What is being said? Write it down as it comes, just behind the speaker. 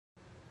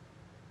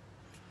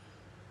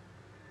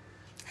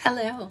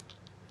Hello.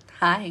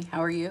 Hi,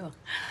 how are you?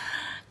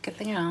 Good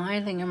thing I don't have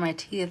anything in my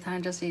teeth. I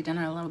just ate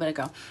dinner a little bit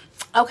ago.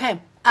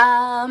 Okay.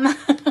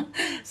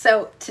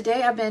 So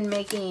today I've been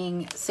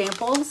making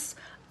samples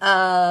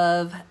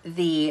of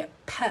the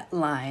pet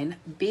line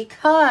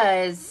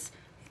because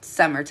it's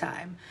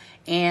summertime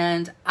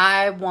and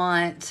I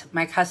want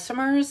my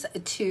customers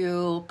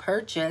to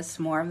purchase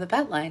more of the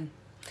pet line.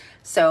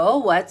 So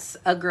what's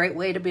a great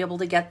way to be able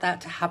to get that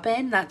to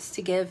happen? That's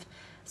to give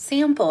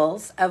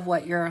samples of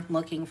what you're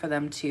looking for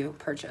them to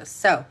purchase.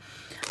 So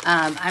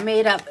I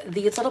made up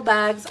these little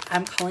bags.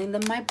 I'm calling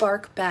them my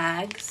bark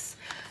bags.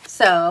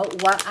 So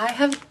what I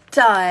have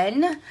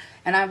done,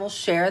 and I will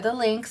share the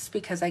links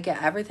because I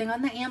get everything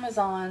on the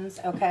Amazons.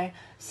 Okay.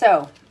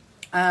 So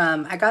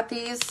I got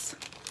these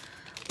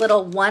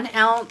little 1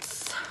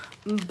 ounce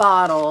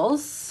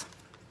bottles.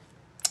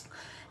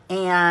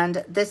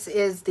 And this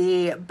is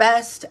the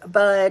Best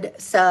Bud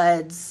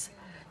Suds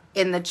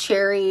in the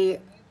cherry,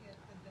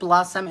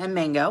 blossom, and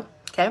mango.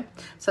 Okay,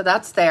 so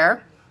that's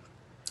there.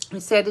 You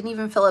see, I didn't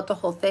even fill up the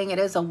whole thing. It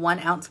is a 1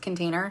 ounce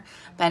container,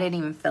 but I didn't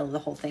even fill the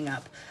whole thing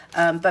up.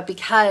 But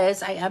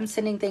because I am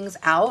sending things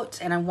out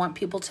and I want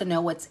people to know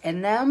what's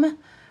in them,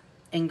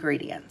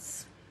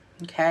 ingredients.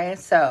 Okay,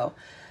 so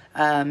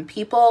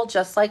people,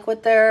 just like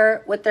with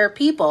their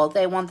people,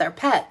 they want their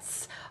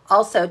pets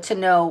also to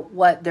know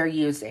what they're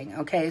using.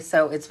 Okay,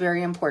 so it's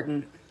very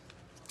important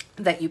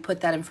that you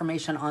put that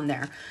information on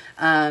there.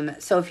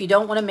 So if you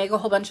don't want to make a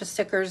whole bunch of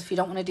stickers, if you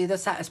don't want to do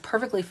this, that is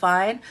perfectly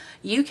fine.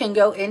 You can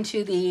go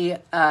into the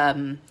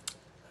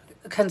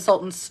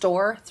consultant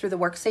store through the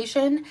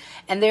workstation,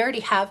 and they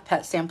already have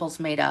pet samples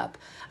made up.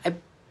 I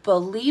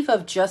believe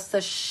of just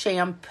the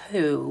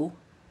shampoo.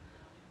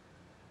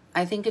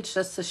 I think it's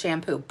just the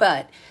shampoo,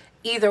 but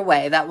either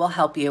way, that will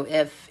help you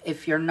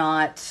if you're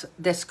not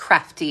this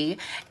crafty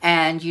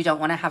and you don't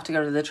want to have to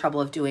go to the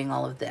trouble of doing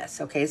all of this.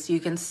 Okay, so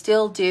you can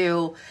still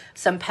do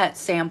some pet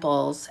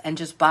samples and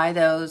just buy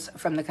those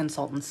from the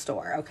consultant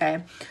store.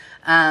 Okay,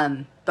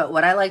 but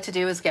what I like to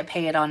do is get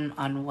paid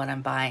on what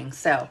I'm buying.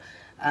 So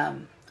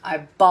I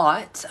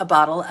bought a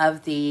bottle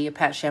of the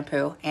pet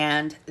shampoo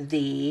and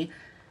the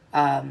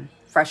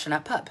Freshen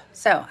Up Pup.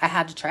 So I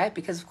had to try it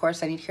because, of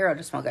course, I need Hero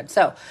to smell good.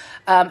 So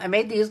I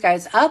made these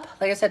guys up.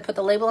 Like I said, put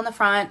the label in the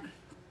front.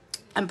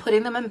 I'm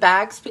putting them in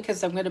bags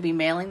because I'm going to be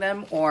mailing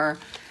them or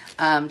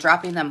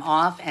dropping them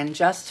off. And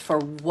just for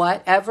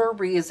whatever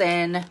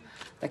reason,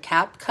 the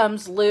cap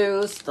comes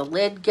loose, the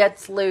lid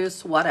gets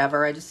loose,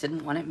 whatever. I just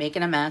didn't want it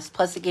making a mess.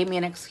 Plus, it gave me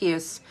an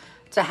excuse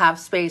to have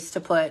space to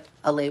put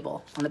a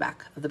label on the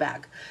back of the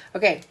bag.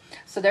 Okay,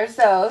 so there's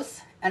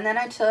those. And then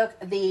I took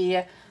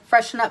the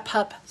Freshen Up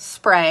Pup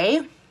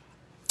spray,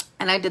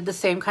 and I did the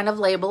same kind of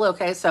label.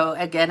 Okay, so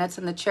again, it's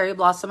in the cherry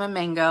blossom and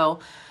mango.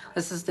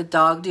 This is the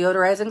dog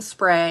deodorizing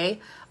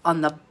spray.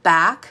 On the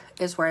back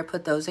is where I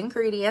put those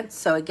ingredients.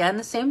 So again,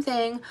 the same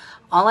thing.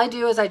 All I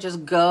do is I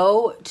just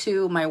go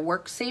to my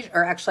workstation,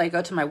 or actually I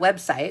go to my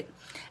website,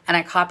 and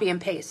I copy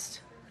and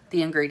paste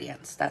the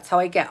ingredients. That's how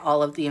I get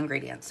all of the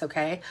ingredients.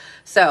 Okay,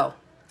 so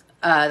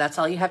that's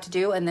all you have to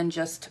do, and then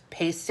just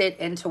paste it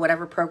into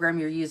whatever program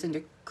you're using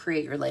to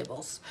create your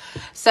labels.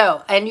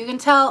 So, and you can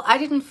tell I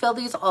didn't fill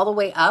these all the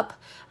way up.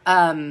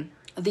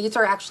 These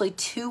are actually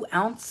 2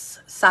 ounce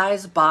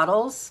size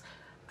bottles.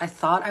 I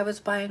thought I was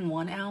buying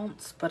 1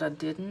 ounce, but I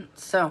didn't.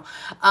 So,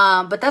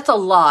 but that's a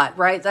lot,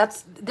 right?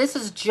 This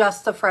is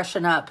just the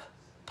Freshen Up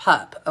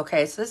Pup.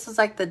 Okay, so this is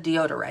like the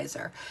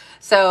deodorizer.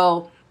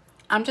 So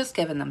I'm just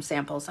giving them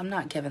samples. I'm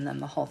not giving them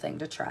the whole thing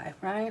to try,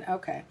 right?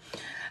 Okay.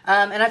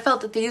 And I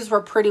felt that these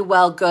were pretty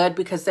well good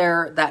because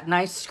they're that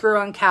nice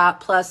screw-on cap,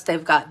 plus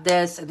they've got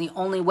this, and the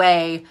only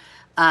way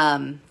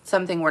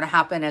something were to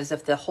happen is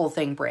if the whole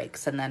thing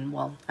breaks, and then,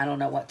 well, I don't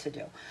know what to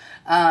do.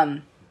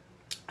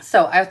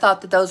 So I thought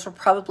that those were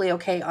probably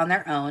okay on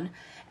their own.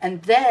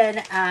 And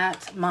then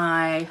at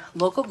my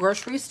local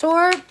grocery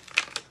store,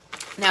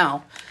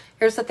 now,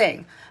 here's the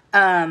thing.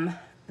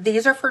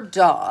 These are for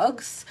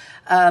dogs.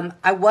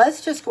 I was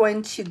just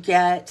going to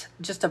get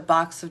just a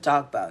box of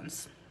dog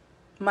bones.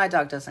 My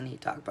dog doesn't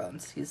eat dog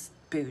bones. He's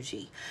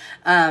bougie.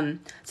 So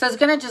I was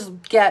going to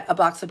just get a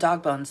box of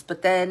dog bones.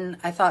 But then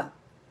I thought,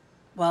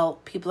 well,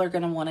 people are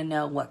going to want to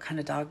know what kind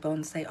of dog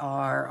bones they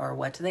are or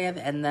what do they have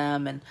in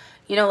them. And,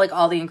 you know, like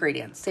all the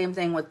ingredients. Same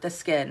thing with the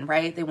skin,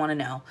 right? They want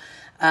to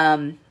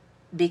know.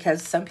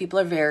 Because some people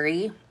are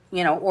very,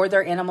 you know, or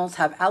their animals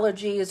have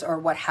allergies or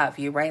what have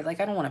you, right? Like,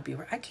 I don't want to be,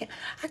 I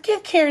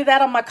can't carry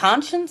that on my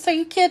conscience. Are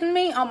you kidding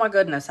me? Oh my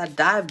goodness. I'd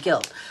die of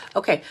guilt.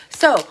 Okay.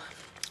 So,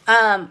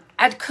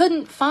 I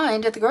couldn't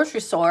find at the grocery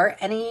store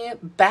any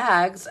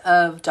bags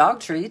of dog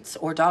treats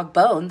or dog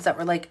bones that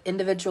were like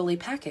individually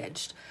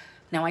packaged.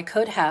 Now I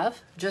could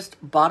have just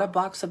bought a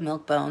box of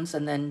milk bones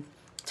and then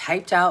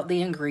typed out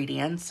the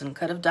ingredients and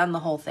could have done the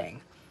whole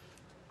thing.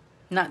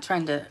 Not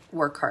trying to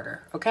work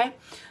harder. Okay.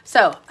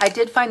 So I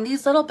did find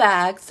these little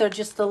bags. They're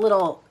just the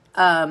little,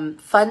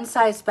 fun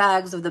size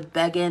bags of the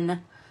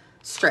Beggin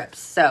strips.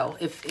 So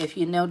if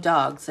you know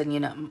dogs, and you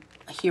know,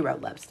 Hero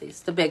loves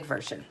these, the big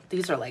version.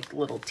 These are like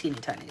little teeny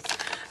tinies.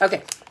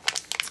 Okay.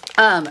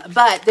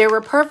 But they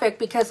were perfect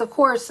because, of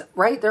course,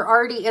 right, they're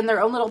already in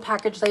their own little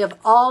package. They have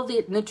all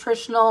the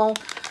nutritional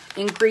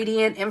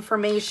ingredient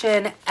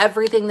information,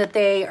 everything that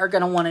they are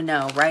going to want to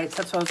know, right? So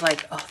that's why I was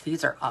like, oh,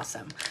 these are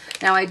awesome.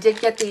 Now, I did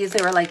get these.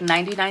 They were like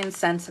 99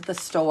 cents at the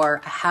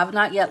store. I have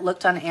not yet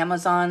looked on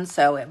Amazon,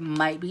 so it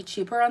might be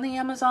cheaper on the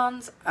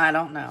Amazons. I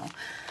don't know.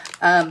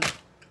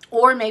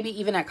 Or maybe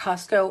even at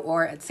Costco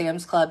or at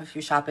Sam's Club. If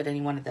you shop at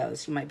any one of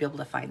those, you might be able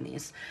to find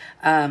these.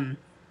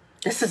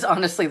 This is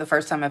honestly the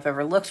first time I've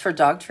ever looked for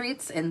dog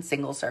treats in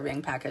single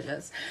serving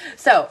packages.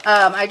 So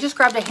I just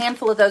grabbed a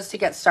handful of those to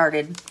get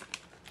started.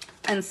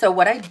 And so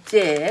what I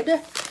did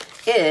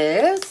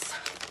is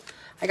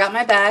I got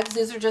my bags.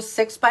 These are just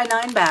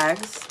 6x9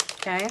 bags.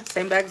 Okay.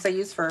 Same bags I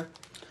use for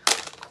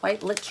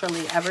quite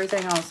literally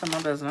everything else in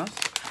my business.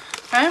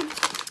 Okay.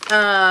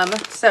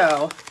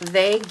 So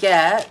they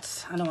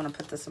get, I don't want to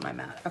put this in my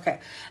mat. Okay.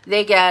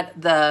 They get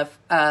the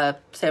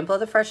sample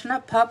of the Freshen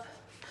Up Pup.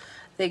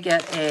 They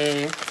get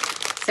a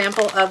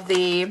sample of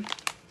the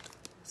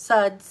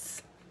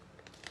suds.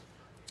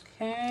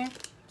 Okay.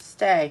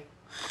 Stay.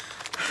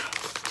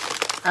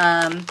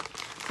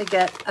 They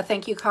get a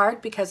thank you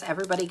card because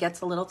everybody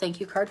gets a little thank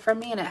you card from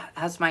me, and it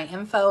has my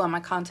info and my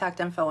contact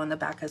info on the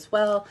back as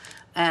well.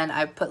 And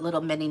I put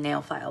little mini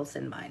nail files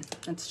in mine.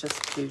 It's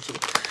just bougie.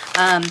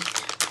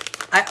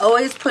 I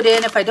always put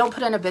in, if I don't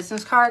put in a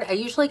business card, I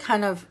usually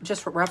kind of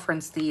just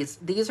reference these.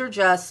 These are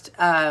just,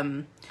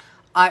 I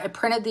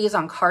printed these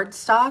on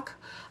cardstock.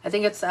 I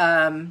think it's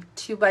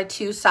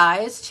 2x2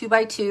 size,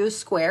 2x2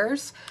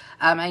 squares.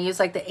 I use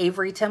like the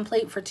Avery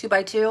template for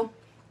 2x2.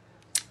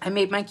 I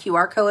made my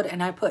QR code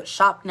and I put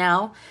shop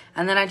now,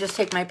 and then I just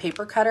take my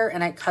paper cutter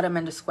and I cut them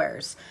into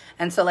squares.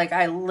 And so like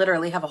I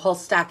literally have a whole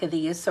stack of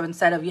these. So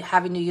instead of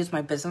having to use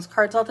my business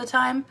cards all the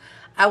time,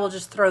 I will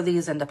just throw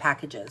these into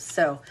packages.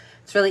 So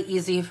it's really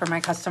easy for my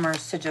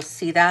customers to just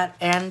see that,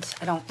 and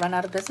I don't run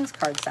out of business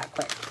cards that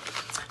quick.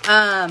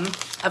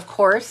 Of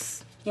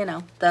course, you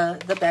know,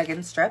 the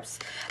bag strips.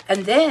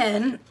 And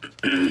then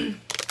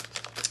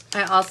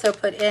I also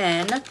put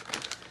in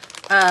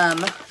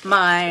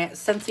my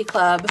Scentsy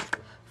Club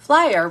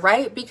flyer,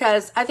 right?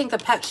 Because I think the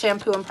pet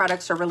shampoo and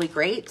products are really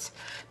great,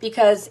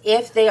 because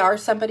if they are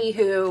somebody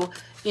who,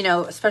 you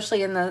know,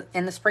 especially in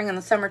the spring and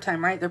the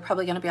summertime, right? They're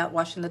probably going to be out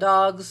washing the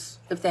dogs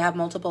if they have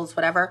multiples,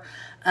 whatever.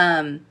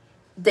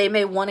 They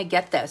may want to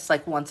get this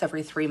like once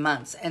every 3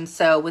 months. And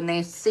so when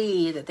they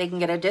see that they can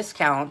get a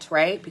discount,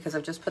 right? Because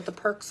I've just put the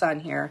perks on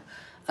here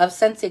of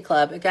Scentsy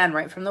Club, again,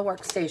 right from the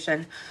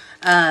workstation.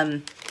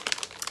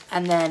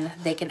 And then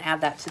they can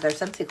add that to their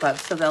Scentsy Club.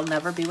 So they'll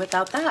never be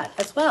without that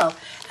as well.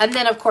 And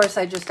then, of course,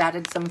 I just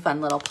added some fun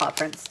little paw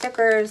print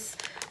stickers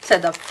to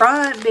the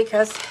front,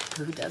 because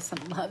who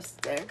doesn't love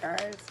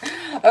stickers?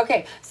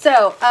 Okay,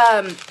 so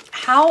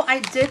how I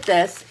did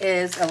this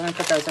is, oh, let me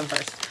put those in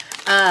first.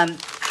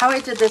 How I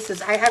did this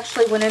is I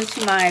actually went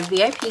into my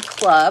VIP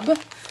club,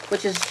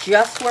 which is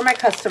just where my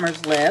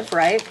customers live,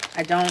 right?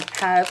 I don't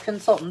have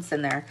consultants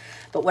in there.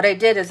 But what I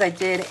did is I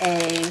did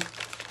a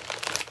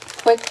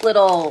quick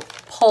little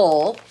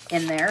poll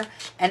in there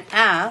and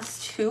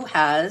asked who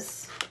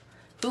has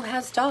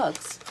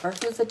dogs, or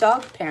who's a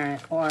dog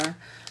parent, or,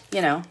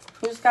 you know,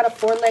 who's got a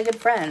four-legged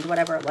friend,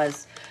 whatever it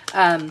was.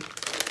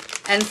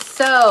 And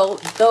so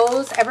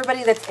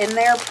everybody that's in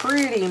there,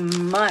 pretty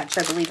much,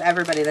 I believe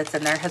everybody that's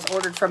in there has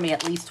ordered from me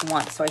at least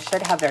once. So I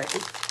should have their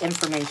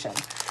information.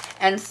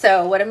 And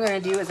so what I'm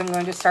going to do is I'm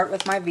going to start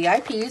with my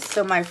VIPs.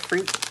 So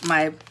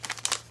my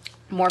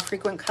more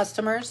frequent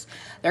customers,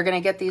 they're going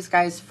to get these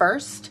guys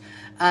first.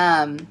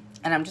 And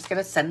I'm just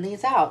going to send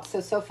these out.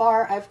 So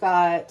far I've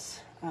got,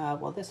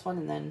 well, this one,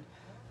 and then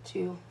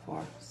 2,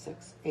 4,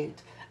 6,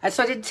 8.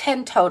 So I did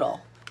 10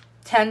 total.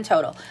 10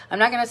 total. I'm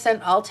not going to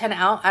send all 10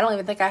 out. I don't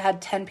even think I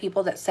had 10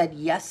 people that said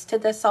yes to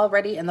this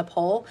already in the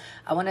poll.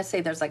 I want to say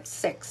there's like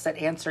 6 that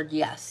answered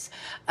yes.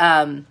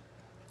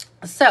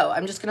 So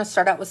I'm just going to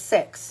start out with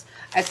 6.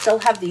 I still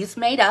have these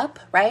made up,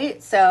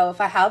 right? So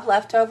if I have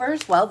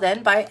leftovers, well,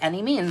 then by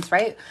any means,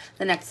 right?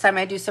 The next time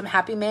I do some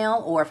Happy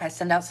Mail, or if I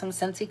send out some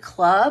Scentsy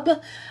Club,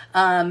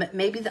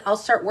 maybe I'll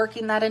start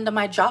working that into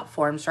my job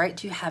forms, right?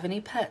 Do you have any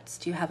pets?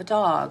 Do you have a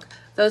dog?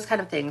 Those kind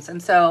of things.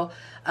 And so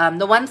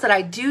the ones that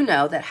I do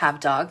know that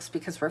have dogs,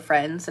 because we're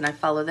friends and I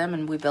follow them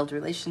and we build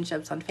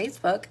relationships on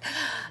Facebook,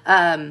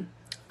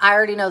 I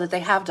already know that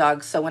they have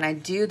dogs. So when I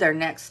do their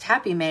next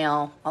Happy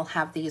Mail, I'll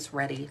have these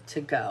ready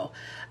to go.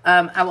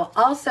 I will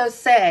also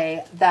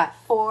say that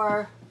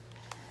for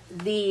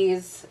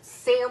these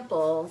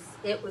samples,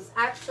 it was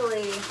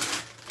actually,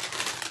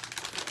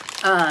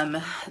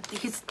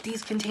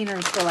 these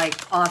containers were like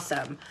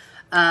awesome.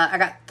 I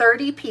got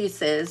 30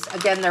 pieces.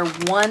 Again, they're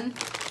one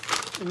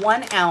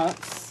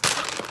ounce.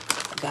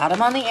 Got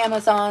them on the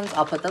Amazons.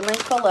 I'll put the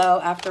link below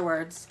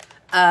afterwards.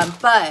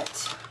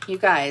 But you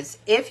guys,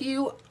 if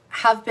you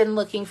have been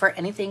looking for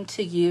anything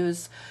to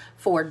use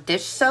for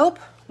dish soap,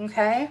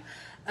 okay,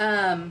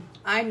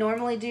 I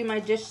normally do my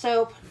dish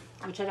soap,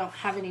 which I don't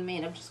have any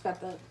made. I've just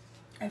got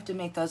I have to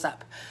make those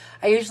up.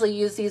 I usually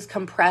use these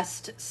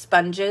compressed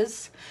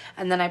sponges,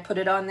 and then I put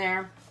it on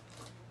there,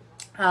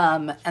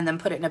 and then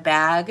put it in a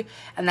bag.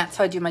 And that's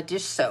how I do my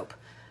dish soap.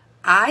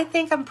 I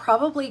think I'm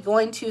probably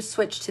going to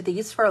switch to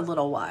these for a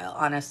little while,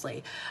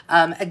 honestly.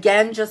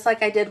 Again, just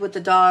like I did with the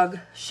dog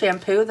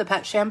shampoo, the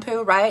pet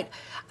shampoo, right?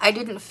 I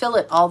didn't fill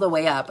it all the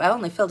way up. I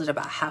only filled it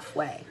about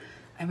halfway.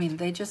 I mean,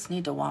 they just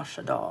need to wash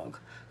a dog,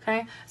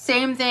 okay?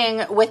 Same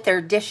thing with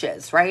their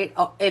dishes, right?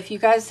 If you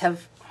guys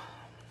have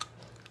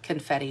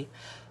confetti,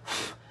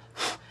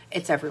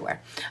 it's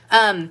everywhere.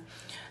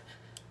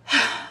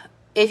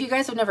 If you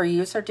guys have never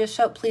used our dish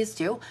soap, please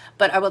do.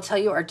 But I will tell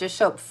you, our dish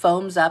soap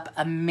foams up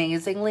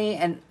amazingly.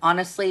 And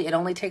honestly, it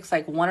only takes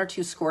like 1 or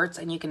 2 squirts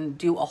and you can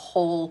do a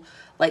whole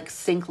like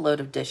sink load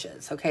of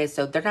dishes. Okay,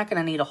 so they're not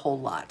going to need a whole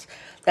lot.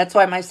 That's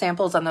why my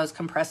samples on those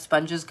compressed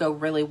sponges go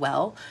really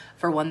well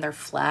for when they're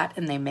flat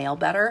and they mail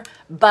better.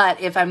 But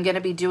if I'm going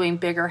to be doing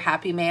bigger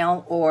happy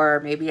mail,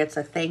 or maybe it's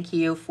a thank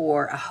you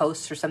for a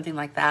host or something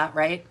like that,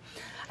 right?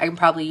 I can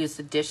probably use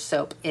the dish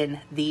soap in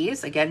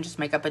these. Again, just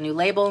make up a new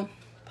label,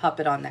 pop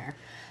it on there.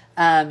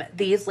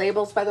 These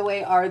labels, by the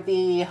way, are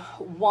the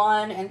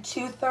 1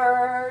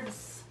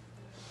 2/3.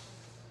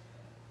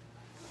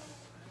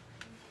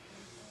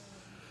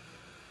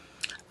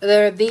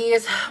 They're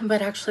these,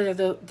 but actually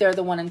they're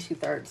the 1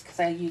 2/3 because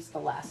I used the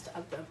last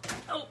of them.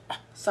 Oh,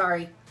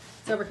 sorry.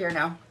 It's over here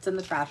now. It's in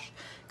the trash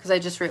because I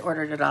just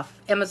reordered it off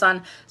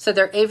Amazon. So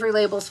they're Avery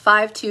labels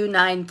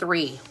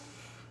 5293.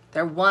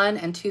 They're 1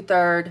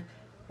 2/3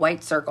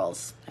 white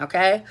circles.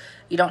 Okay.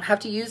 You don't have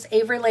to use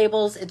Avery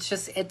labels.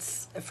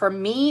 It's for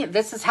me,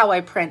 this is how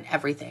I print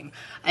everything.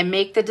 I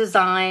make the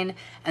design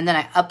and then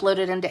I upload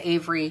it into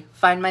Avery,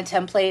 find my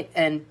template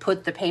and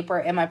put the paper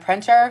in my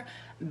printer.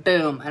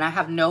 Boom. And I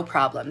have no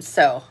problems.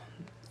 So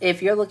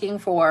if you're looking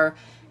for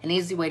an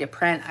easy way to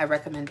print, I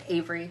recommend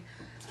Avery.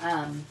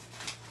 You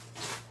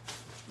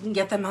can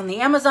get them on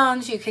the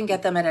Amazons. You can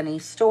get them at any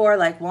store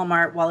like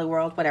Walmart, Wally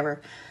World,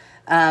 whatever.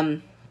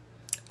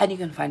 And you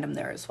can find them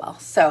there as well.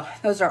 So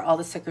those are all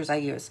the stickers I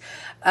use.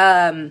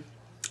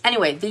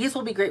 Anyway, these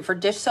will be great for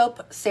dish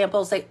soap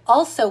samples. They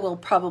also will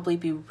probably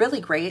be really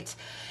great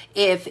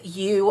if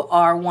you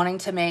are wanting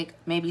to make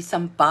maybe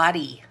some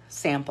body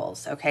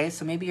samples. Okay,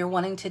 so maybe you're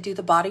wanting to do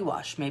the body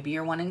wash. Maybe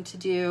you're wanting to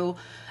do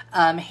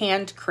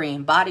hand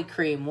cream, body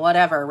cream,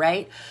 whatever,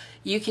 right?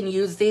 You can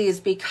use these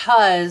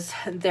because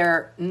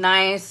they're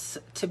nice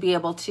to be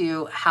able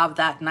to have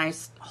that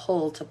nice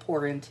hole to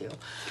pour into.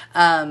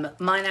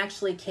 Mine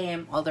actually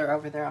came, well, they're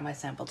over there on my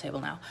sample table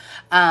now.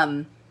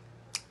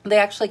 They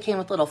actually came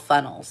with little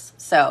funnels.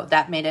 So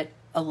that made it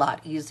a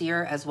lot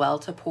easier as well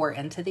to pour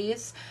into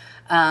these.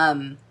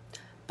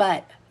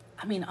 But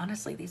I mean,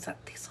 honestly, these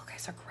little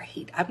guys are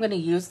great. I'm going to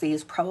use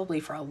these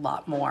probably for a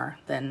lot more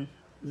than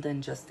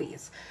just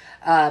these.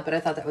 But I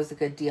thought that was a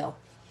good deal.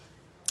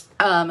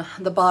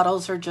 The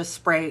bottles are just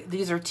spray.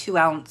 These are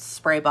 2-ounce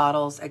spray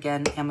bottles.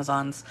 Again,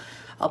 Amazon's.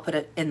 I'll put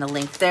it in the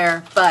link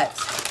there. But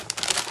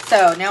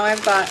so now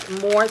I've got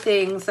more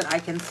things that I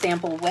can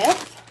sample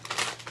with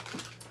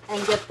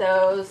and get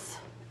those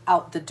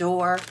out the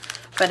door.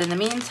 But in the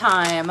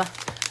meantime,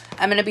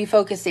 I'm going to be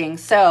focusing.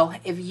 So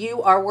if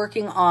you are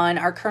working on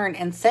our current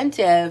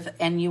incentive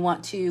and you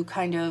want to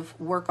kind of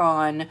work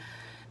on,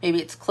 maybe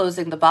it's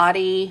closing the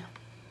body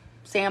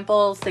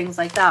samples, things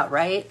like that,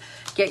 right?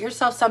 Get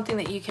yourself something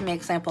that you can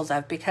make samples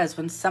of, because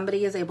when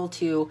somebody is able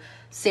to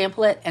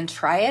sample it and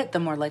try it, the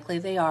more likely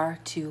they are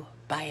to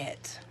buy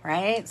it,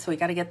 right? So we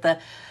got to get the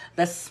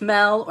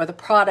smell or the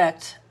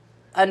product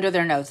under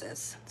their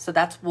noses. So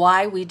that's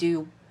why we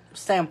do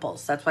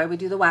samples. That's why we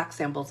do the wax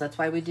samples. That's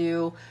why we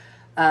do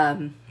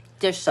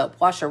dish soap,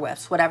 washer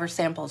whiffs, whatever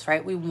samples,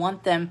 right? We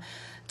want them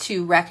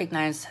to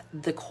recognize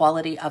the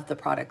quality of the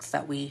products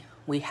that we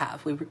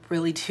have. We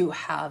really do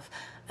have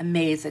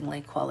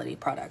amazingly quality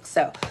products.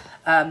 So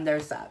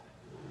there's that.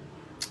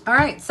 All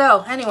right.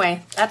 So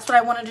anyway, that's what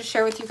I wanted to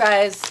share with you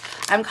guys.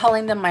 I'm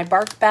calling them my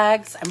bark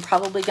bags. I'm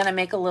probably going to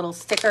make a little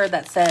sticker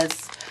that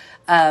says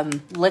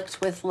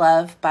Licked with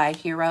Love by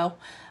Hero.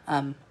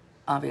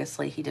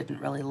 Obviously, he didn't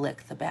really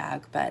lick the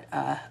bag, but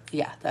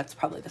yeah, that's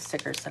probably the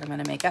stickers that I'm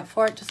going to make up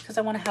for it, just because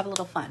I want to have a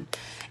little fun.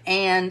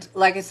 And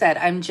like I said,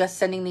 I'm just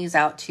sending these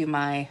out to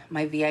my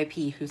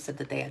VIP who said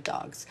that they had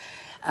dogs.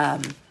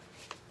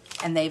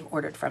 And they've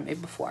ordered from me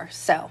before.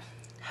 So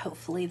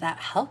hopefully that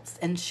helps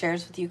and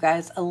shares with you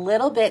guys a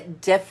little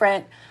bit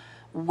different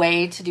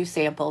way to do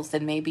samples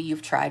than maybe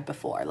you've tried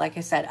before. Like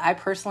I said, I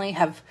personally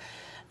have,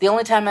 the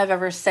only time I've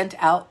ever sent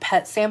out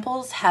pet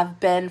samples have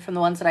been from the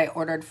ones that I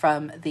ordered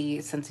from the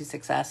Scentsy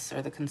Success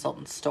or the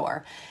consultant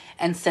store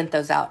and sent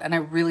those out. And I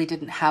really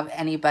didn't have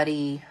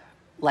anybody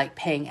like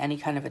paying any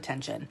kind of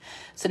attention.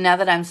 So now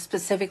that I'm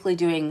specifically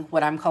doing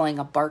what I'm calling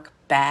a bark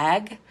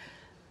bag,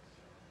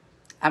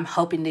 I'm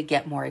hoping to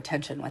get more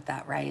attention with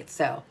that, right?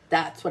 So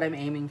that's what I'm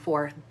aiming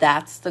for.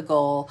 That's the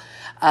goal.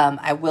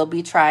 I will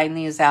be trying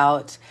these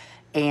out.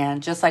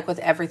 And just like with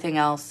everything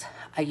else,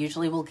 I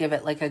usually will give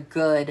it like a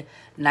good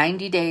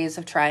 90 days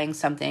of trying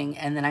something,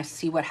 and then I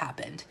see what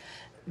happened.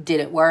 Did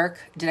it work?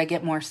 Did I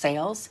get more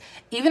sales?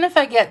 Even if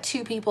I get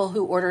 2 people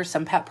who order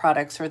some pet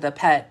products or the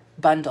pet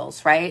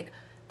bundles, right?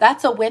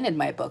 that's a win in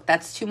my book.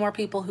 That's 2 more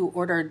people who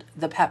ordered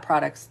the pet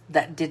products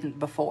that didn't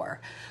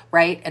before,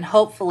 right? And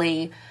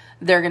hopefully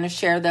they're going to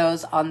share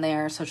those on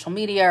their social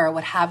media or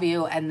what have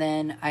you, and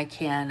then I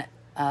can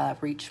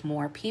reach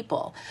more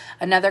people.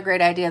 Another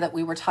great idea that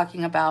we were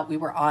talking about, we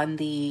were on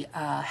the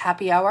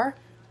happy hour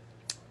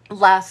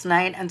last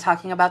night and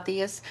talking about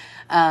these.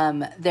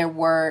 There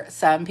were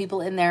some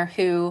people in there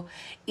who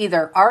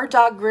either are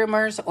dog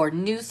groomers or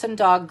knew some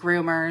dog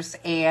groomers,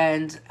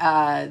 and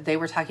they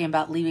were talking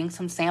about leaving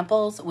some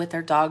samples with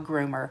their dog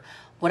groomer.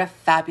 What a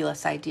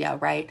fabulous idea,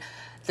 right?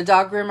 The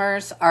dog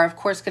groomers are, of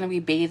course, going to be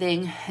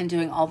bathing and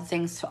doing all the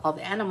things to all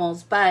the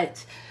animals,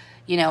 but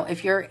you know,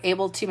 if you're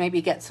able to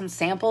maybe get some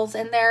samples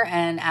in there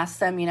and ask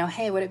them, you know,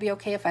 hey, would it be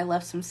okay if I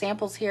left some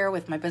samples here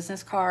with my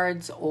business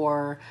cards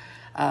or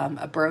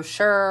a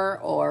brochure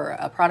or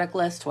a product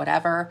list,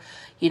 whatever,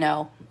 you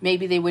know,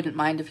 maybe they wouldn't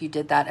mind if you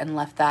did that and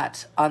left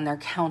that on their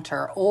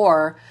counter.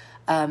 Or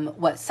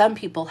what some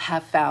people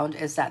have found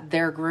is that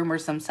their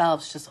groomers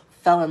themselves just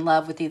fell in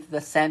love with either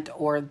the scent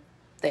or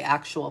the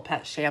actual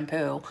pet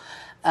shampoo,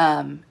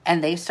 and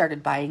they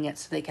started buying it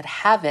so they could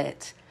have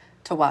it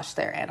to wash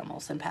their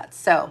animals and pets.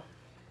 So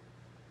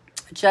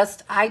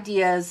just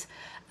ideas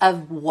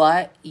of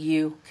what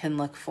you can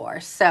look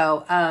for.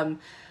 So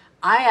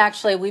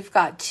we've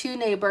got 2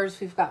 neighbors.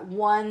 We've got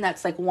one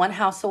that's like 1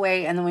 house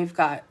away, and then we've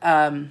got,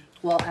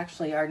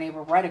 our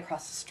neighbor right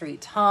across the street,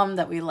 Tom,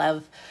 that we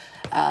love,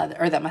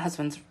 or that my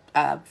husband's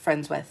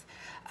friends with.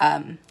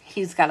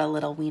 He's got a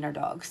little wiener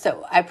dog.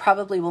 So I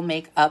probably will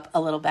make up a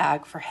little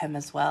bag for him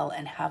as well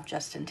and have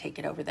Justin take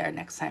it over there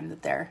next time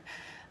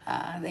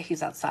that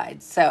he's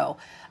outside. So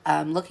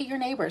look at your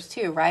neighbors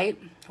too, right?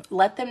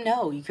 Let them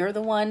know you're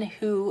the one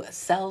who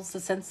sells the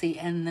Scentsy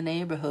in the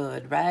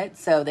neighborhood, right?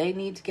 So they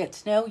need to get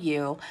to know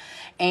you.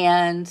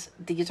 And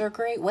these are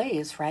great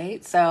ways,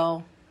 right?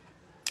 So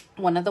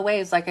one of the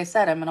ways, like I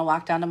said, I'm going to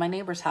walk down to my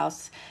neighbor's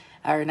house,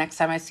 or next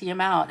time I see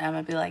him out, I'm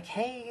going to be like,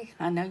 hey,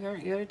 I know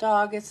your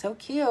dog is so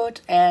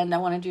cute, and I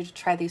wanted you to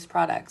try these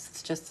products.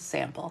 It's just a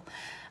sample.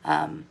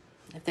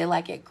 If they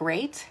like it,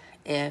 great.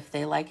 If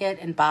they like it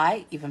and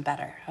buy, even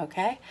better.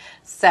 Okay.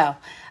 So,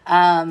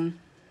 there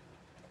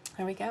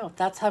we go.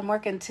 That's how I'm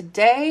working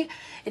today.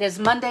 It is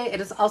Monday. It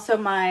is also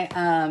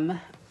my,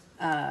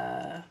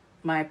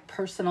 my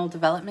personal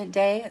development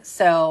day.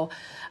 So,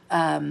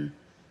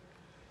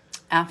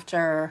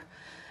 after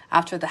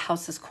the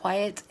house is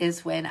quiet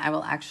is when I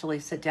will actually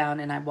sit down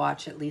and I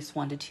watch at least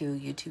 1 to 2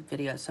 YouTube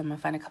videos. So I'm going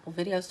to find a couple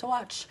videos to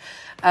watch.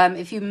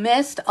 If you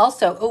missed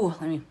also,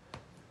 let me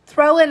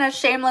throw in a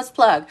shameless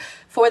plug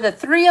for the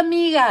 3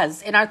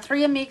 Amigas in our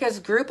 3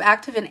 Amigas group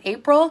active in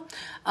April.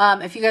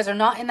 If you guys are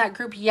not in that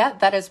group yet,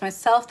 that is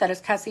myself, that is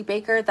Cassie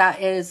Baker,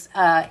 that is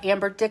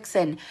Amber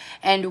Dixon,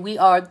 and we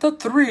are the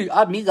 3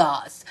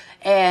 Amigas.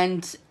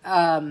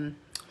 And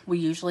we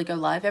usually go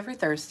live every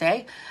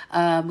Thursday.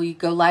 We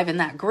go live in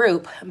that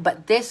group,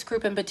 but this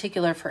group in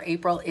particular for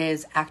April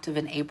is active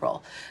in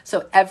April.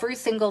 So every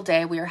single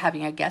day we are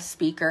having a guest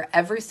speaker.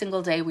 Every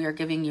single day we are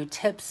giving you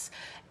tips,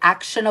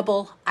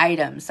 actionable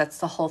items. That's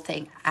the whole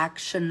thing.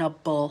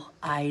 Actionable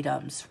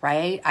items,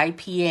 right?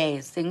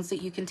 IPAs, things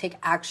that you can take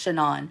action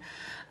on.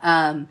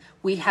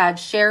 We had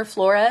Cher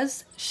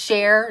Flores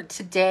share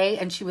today,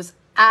 and she was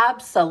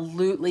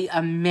absolutely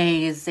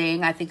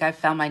amazing. I think I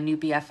found my new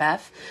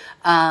BFF.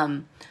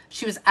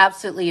 She was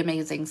absolutely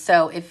amazing.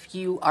 So if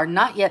you are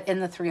not yet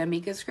in the 3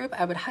 Amigas group,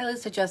 I would highly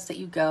suggest that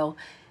you go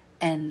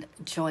and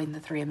join the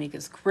 3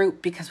 Amigas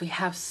group, because we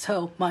have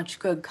so much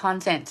good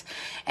content.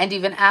 And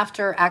even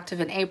after active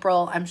in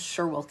April, I'm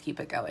sure we'll keep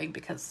it going,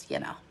 because, you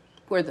know,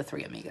 we're the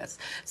 3 Amigas.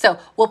 So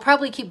we'll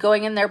probably keep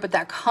going in there, but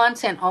that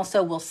content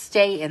also will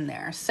stay in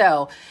there.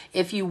 So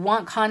if you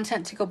want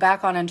content to go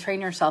back on and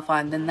train yourself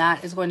on, then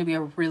that is going to be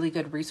a really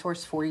good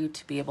resource for you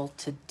to be able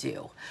to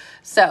do.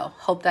 So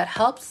hope that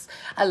helps.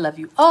 I love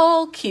you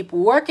all. Keep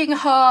working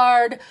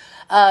hard.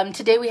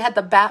 Today we had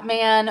the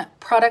Batman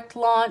product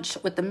launch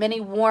with the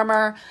mini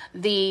warmer.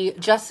 The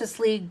Justice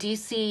League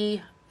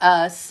DC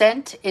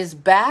scent is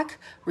back.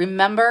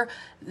 Remember,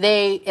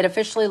 it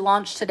officially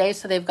launched today,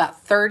 so they've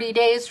got 30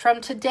 days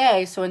from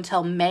today, so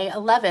until May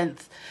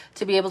 11th,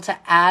 to be able to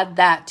add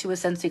that to a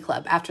Scentsy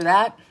Club. After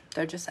that,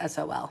 they're just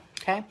SOL,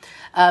 okay?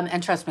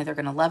 And trust me, they're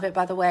going to love it,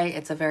 by the way.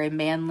 It's a very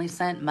manly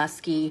scent,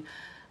 musky.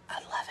 I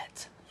love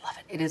it. Love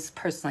it. It is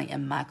personally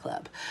in my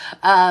club.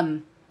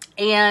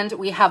 And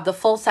we have the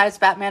full-size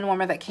Batman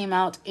warmer that came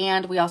out,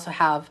 and we also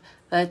have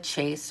the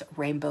Chase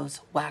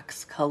Rainbows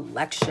Wax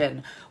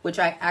Collection, which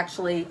I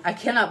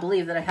cannot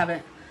believe that I have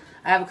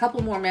a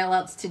couple more mail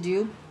outs to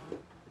do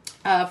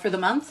for the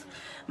month,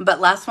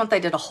 but last month I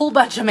did a whole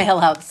bunch of mail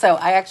outs, so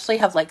I actually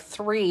have like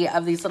 3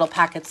 of these little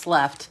packets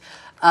left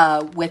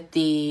with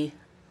the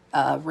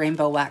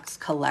Rainbow Wax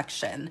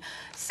Collection.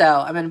 So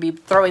I'm going to be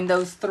throwing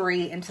those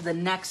 3 into the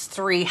next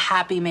 3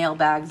 happy mail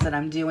bags that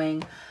I'm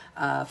doing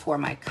for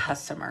my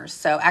customers.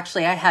 So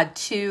actually I had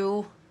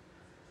 2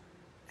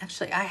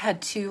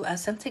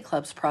 Scentsy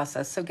Clubs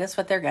processed. So guess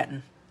what they're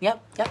getting?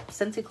 Yep.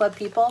 Scentsy Club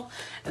people,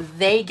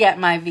 they get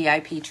my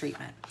VIP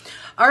treatment.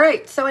 All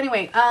right. So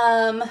anyway,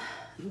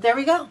 there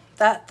we go.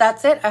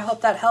 That's it. I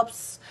hope that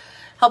helps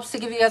to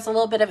give you guys a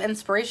little bit of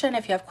inspiration.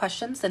 If you have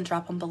questions, then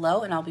drop them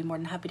below and I'll be more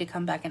than happy to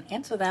come back and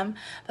answer them.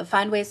 But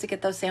find ways to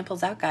get those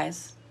samples out,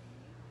 guys.